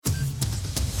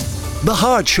The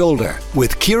Hard Shoulder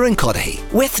with Kieran Cuddihy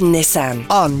with Nissan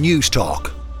on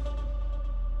Newstalk.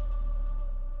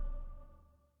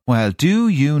 Well, do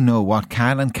you know what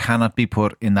can and cannot be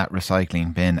put in that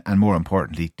recycling bin? And more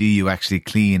importantly, do you actually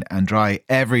clean and dry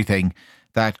everything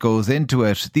that goes into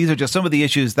it? These are just some of the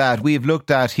issues that we've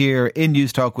looked at here in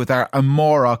Newstalk with our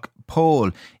Amárach Poll.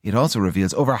 It also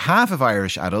reveals over half of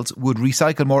Irish adults would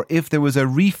recycle more if there was a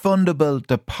refundable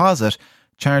deposit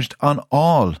charged on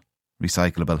all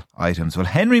recyclable items. Well,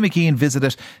 Henry McKean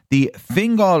visited the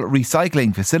Fingal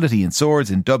recycling facility in Swords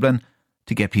in Dublin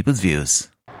to get people's views.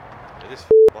 This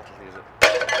bottle thing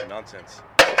is nonsense.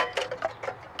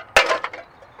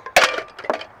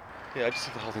 Yeah, I just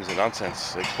think the whole thing's a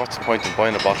nonsense. Like, what's the point in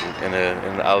buying a bottle in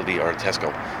an Aldi or a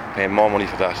Tesco, paying more money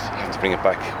for that, having to bring it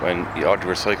back when you ought to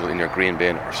recycle in your green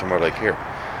bin or somewhere like here?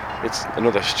 It's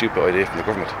another stupid idea from the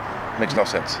government. It makes no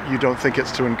sense. You don't think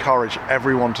it's to encourage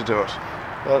everyone to do it?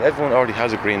 Well, everyone already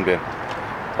has a green bin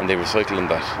and they recycle in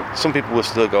that. Some people will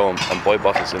still go and buy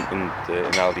bottles in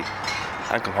Aldi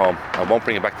and come home and won't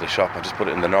bring it back to the shop and just put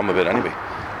it in the normal bin anyway.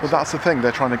 Well, that's the thing.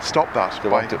 They're trying to stop that.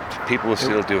 People will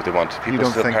still do what they want. People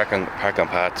still park on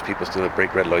paths. People still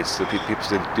break red lights. People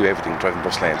still do everything, driving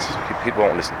bus lanes. People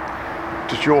won't listen.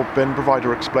 Does your bin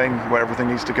provider explain where everything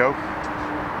needs to go?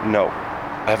 No.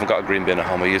 I haven't got a green bin at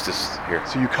home. I use this here.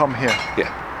 So you come here? Yeah.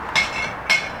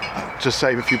 To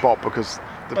save a few bob because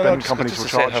the bin companies will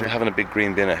charge you? Having a big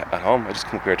green bin at home. I just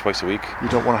come up here twice a week. You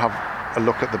don't want to have a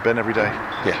look at the bin every day?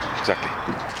 Yeah, exactly.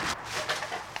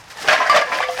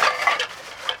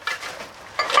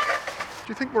 Do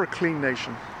you think we're a clean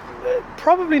nation?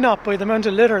 Probably not, by the amount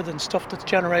of litter and stuff that's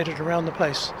generated around the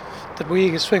place that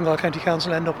we as Fingal County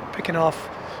Council end up picking off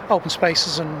open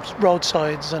spaces and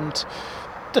roadsides, and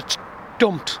that's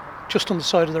dumped just on the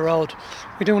side of the road.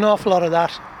 We do an awful lot of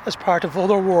that as part of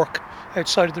other work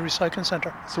outside of the recycling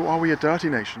centre. So are we a dirty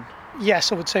nation?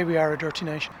 Yes, I would say we are a dirty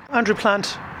nation. Andrew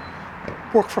Plant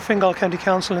worked for Fingal County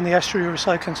Council in the Estuary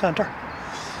Recycling Centre.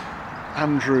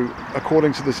 Andrew,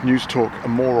 according to this Newstalk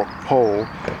Amárach Poll,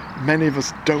 many of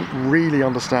us don't really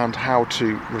understand how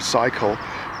to recycle,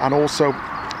 and also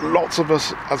lots of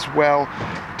us as well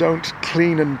don't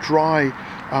clean and dry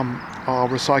our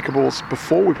recyclables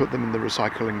before we put them in the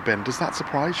recycling bin. Does that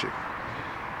surprise you?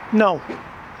 No,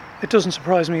 it doesn't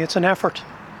surprise me. It's an effort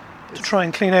to try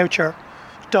and clean out your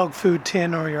dog food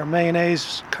tin or your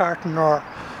mayonnaise carton or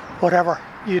whatever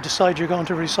you decide you're going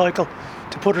to recycle,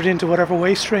 to put it into whatever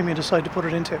waste stream you decide to put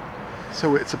it into.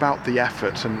 So it's about the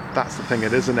effort, and that's the thing,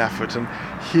 it is an effort. And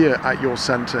here at your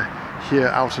centre, here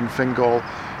out in Fingal,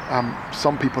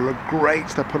 some people are great,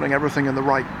 they're putting everything in the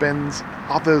right bins,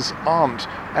 others aren't.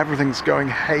 Everything's going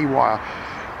haywire.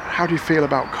 How do you feel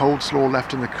about coleslaw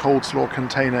left in the coleslaw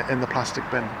container in the plastic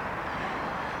bin?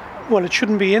 Well, it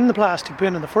shouldn't be in the plastic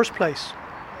bin in the first place.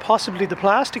 Possibly the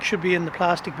plastic should be in the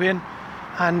plastic bin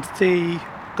and the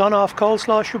gone-off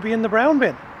coleslaw should be in the brown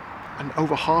bin. And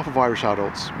over half of Irish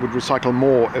adults would recycle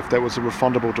more if there was a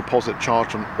refundable deposit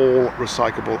charged on all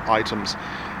recyclable items.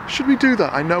 Should we do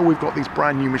that? I know we've got these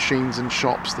brand new machines in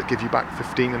shops that give you back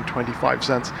 15 and 25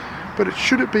 cents, but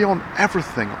should it be on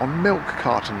everything, on milk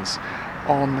cartons,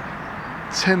 on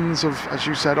tins of, as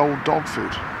you said, old dog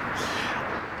food?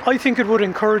 I think it would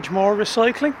encourage more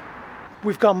recycling.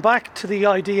 We've gone back to the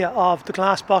idea of the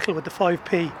glass bottle with the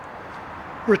 5p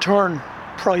return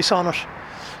price on it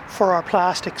for our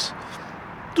plastics.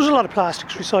 There's a lot of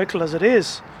plastics recycled as it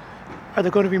is. Are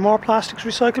there going to be more plastics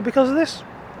recycled because of this?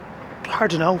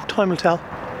 Hard to know, time will tell.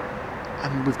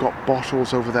 And we've got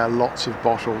bottles over there, lots of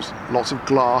bottles, lots of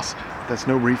glass. There's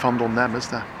no refund on them, is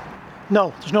there?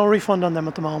 No, there's no refund on them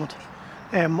at the moment.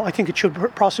 I think it should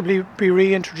possibly be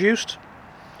reintroduced.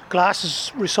 Glass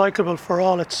is recyclable for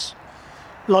all its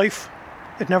life.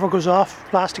 It never goes off,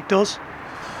 plastic does.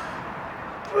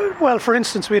 Well, for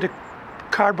instance, we had a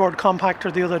cardboard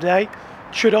compactor the other day.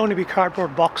 It should only be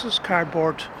cardboard boxes,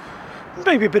 cardboard,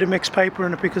 maybe a bit of mixed paper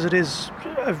in it because it is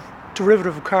a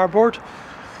derivative of cardboard.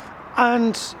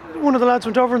 And one of the lads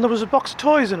went over and there was a box of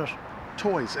toys in it.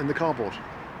 Toys in the cardboard?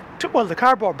 Well, the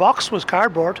cardboard box was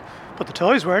cardboard, but the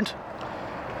toys weren't.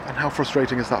 And how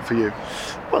frustrating is that for you?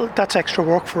 Well, that's extra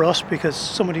work for us because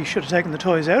somebody should have taken the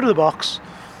toys out of the box,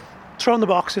 thrown the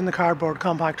box in the cardboard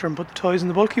compactor and put the toys in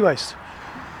the bulky waste.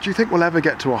 Do you think we'll ever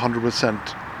get to 100%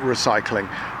 recycling?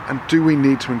 And do we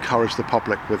need to encourage the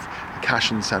public with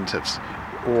cash incentives?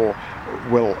 Or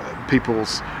will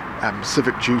people's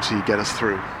civic duty get us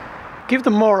through? Give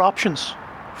them more options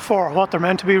for what they're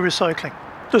meant to be recycling.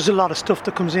 There's a lot of stuff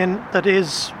that comes in that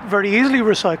is very easily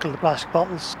recycled. The plastic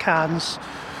bottles, cans,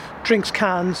 drinks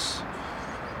cans,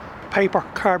 paper,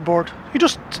 cardboard. You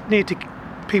just need to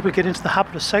people get into the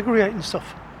habit of segregating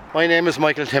stuff. My name is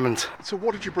Michael Timmins. So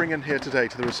what did you bring in here today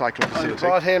to the recycling facility? I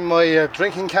brought in my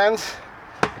drinking cans.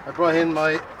 I brought in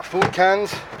my food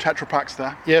cans. Tetra Packs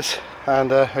there. Yes,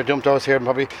 and I dumped those here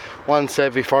probably once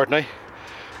every fortnight.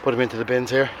 Put them into the bins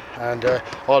here, and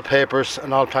all papers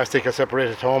and all plastic are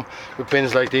separated at home with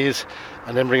bins like these,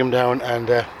 and then bring them down and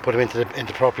put them into the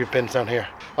appropriate bins down here.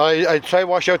 I try to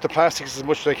wash out the plastics as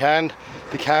much as I can.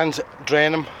 The cans,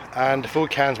 drain them, and the food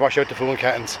cans, wash out the food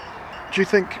cans. Do you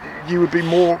think you would be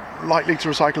more likely to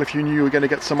recycle if you knew you were going to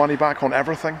get some money back on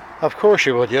everything? Of course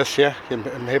you would, yes, yeah. You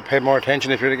may pay more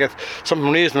attention if you're going to get something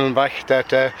reasonable back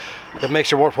that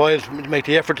makes it worthwhile to make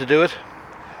the effort to do it.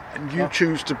 And you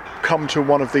choose to come to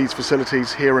one of these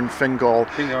facilities here in Fingal,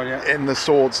 in the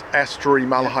Swords Estuary,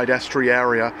 Malahide Estuary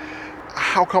area.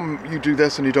 How come you do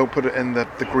this and you don't put it in the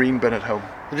green bin at home?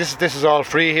 This is all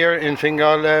free here in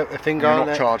Fingal. Fingal, you're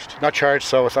not charged? Not charged,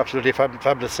 so it's absolutely a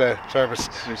fabulous service.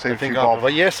 So you save a few Fingal. bob?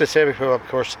 Well, yes, they save a few bob, of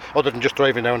course, other than just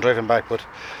driving down and driving back, but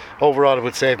overall it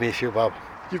would save me a few bob.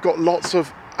 You've got lots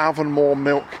of Avonmore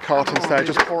milk cartons there,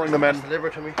 just pouring them in.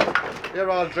 Delivered to me. They're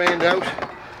all drained out.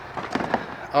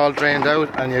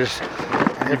 And you just...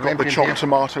 You've got the chopped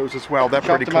tomatoes as well, they're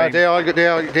pretty clean. They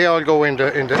all go in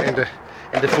the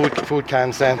food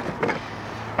cans then.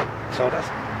 So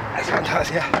that's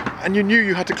fantastic, yeah. And you knew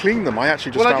you had to clean them. I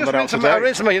actually just found that out today. I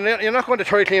rinse them. You're not going to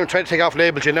try to clean them, try to take off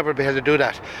labels. You'll never be able to do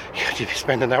that. You'd be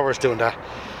spending hours doing that.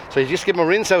 So you just give them a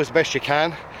rinse out as best you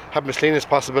can, have them as clean as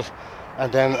possible,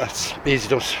 and then it's easy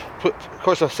to put. Of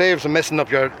course, it saves them messing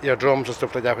up your drums and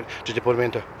stuff like that that you put them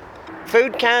into.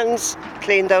 Food cans,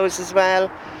 clean those as well.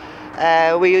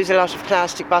 We use a lot of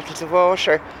plastic bottles of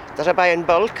water that I buy in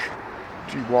bulk.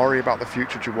 Do you worry about the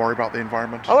future? Do you worry about the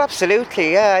environment? Oh,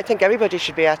 absolutely, yeah. I think everybody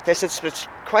should be at this. It's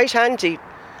quite handy.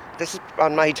 This is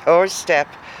on my doorstep.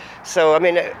 So, I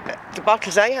mean, the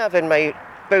bottles I have in my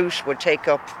boot would take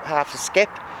up half a skip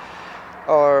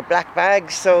or black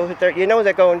bags. So, they're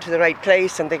going to the right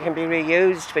place and they can be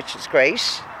reused, which is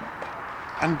great.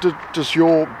 And does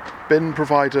your bin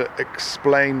provider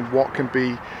explain what can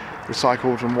be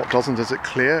recycled and what doesn't? Is it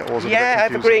clear, or is it a bit confusing? I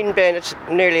have a green bin. It's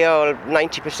nearly all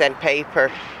 90%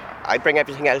 paper. I bring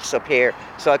everything else up here,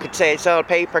 so I could say it's all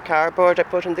paper, cardboard I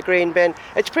put in the green bin.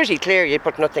 It's pretty clear, you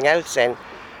put nothing else in.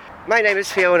 My name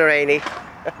is Fiona Rainey.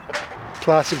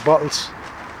 Plastic bottles.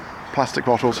 Plastic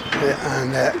bottles. Yeah,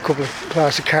 and a couple of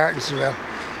plastic cartons as well,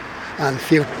 and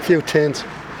a few tins.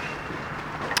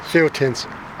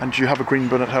 And do you have a green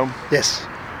bin at home? Yes.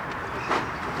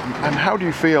 And how do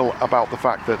you feel about the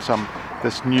fact that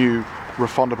this new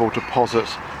refundable deposit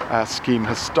scheme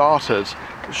has started?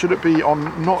 Should it be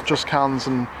on not just cans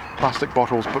and plastic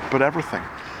bottles, but everything?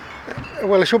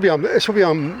 Well, it should be on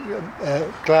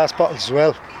glass bottles as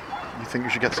well. You think you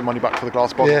should get some money back for the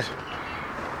glass bottles?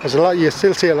 Yeah. There's a lot. You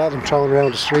still see a lot of them thrown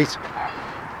around the street.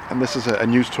 And this is a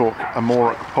Newstalk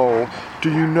Amárach Poll.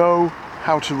 Do you know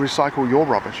how to recycle your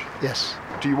rubbish? Yes.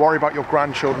 Do you worry about your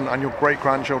grandchildren and your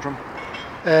great-grandchildren?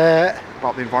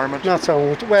 About the environment? Not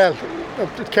so much. Well,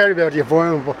 I care about the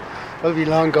environment, but I'll be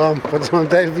long gone. But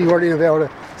they'll be worrying about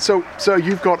it. So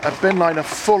you've got a bin liner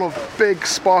full of big,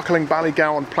 sparkling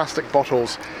Ballygowan plastic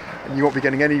bottles, and you won't be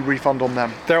getting any refund on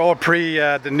them? They're all pre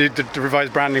the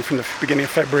revised branding from the beginning of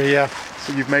February, yeah.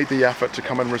 So you've made the effort to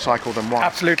come and recycle them, right?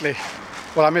 Absolutely.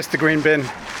 Well, I missed the green bin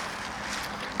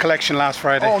collection last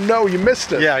Friday. Oh no, you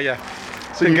missed it? Yeah.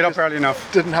 So didn't get up early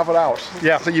enough. Didn't have it out?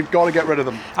 Yeah. So you've got to get rid of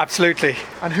them? Absolutely.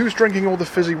 And who's drinking all the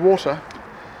fizzy water?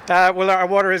 Well, our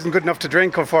water isn't good enough to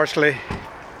drink, unfortunately.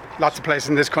 Lots of places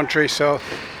in this country, so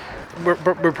we're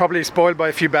probably spoiled by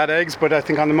a few bad eggs, but I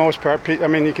think on the most part, I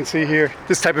mean, you can see here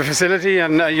this type of facility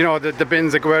and, the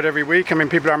bins that go out every week. I mean,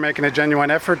 people are making a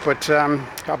genuine effort, but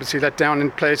obviously let down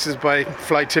in places by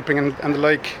fly tipping and the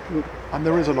like. And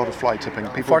there is a lot of fly tipping.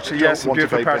 People unfortunately, don't yes, in want to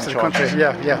beautiful vape parts in of the country.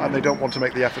 Yeah. And they don't want to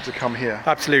make the effort to come here.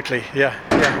 Absolutely, yeah.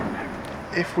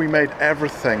 If we made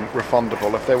everything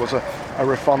refundable, if there was a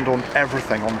refund on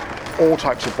everything, on all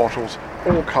types of bottles,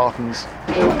 all cartons,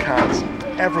 all cans,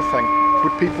 everything,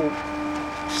 would people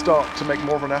start to make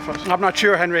more of an effort? I'm not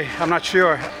sure, Henry. I'm not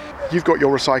sure. You've got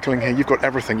your recycling here. You've got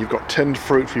everything. You've got tinned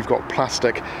fruit. You've got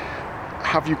plastic.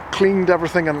 Have you cleaned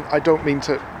everything? And I don't mean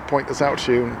to point this out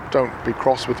to you, and don't be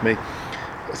cross with me.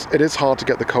 It is hard to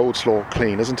get the coleslaw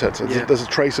clean, isn't it? Yeah. There's a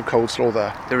trace of coleslaw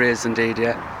there. There is indeed,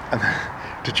 yeah. And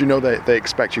did you know they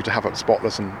expect you to have it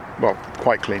spotless and, well,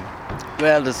 quite clean?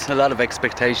 Well, there's a lot of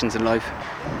expectations in life.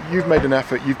 You've made an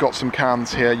effort. You've got some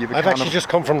cans here. I've actually just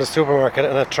come from the supermarket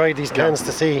and I've tried these cans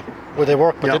to see will they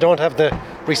work, but they don't have the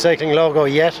recycling logo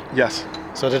yet. Yes.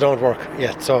 So they don't work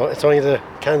yet. So it's only the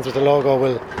cans with the logo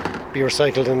will be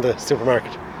recycled in the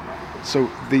supermarket. So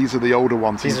these are the older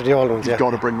ones. These are the old ones, You've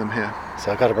got to bring them here.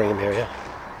 So I've got to bring them here, yeah.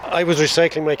 I was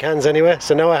recycling my cans anyway,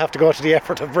 so now I have to go to the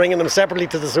effort of bringing them separately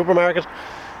to the supermarket.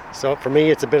 So for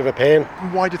me, it's a bit of a pain.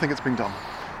 Why do you think it's being done?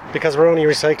 Because we're only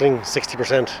recycling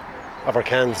 60% of our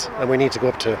cans, and we need to go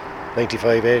up to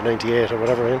 95, 98 or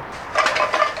whatever in.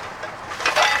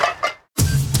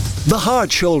 The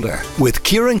Hard Shoulder with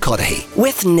Kieran Cuddihy.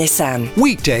 With Nissan.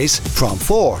 Weekdays from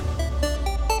 4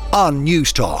 on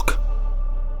Newstalk.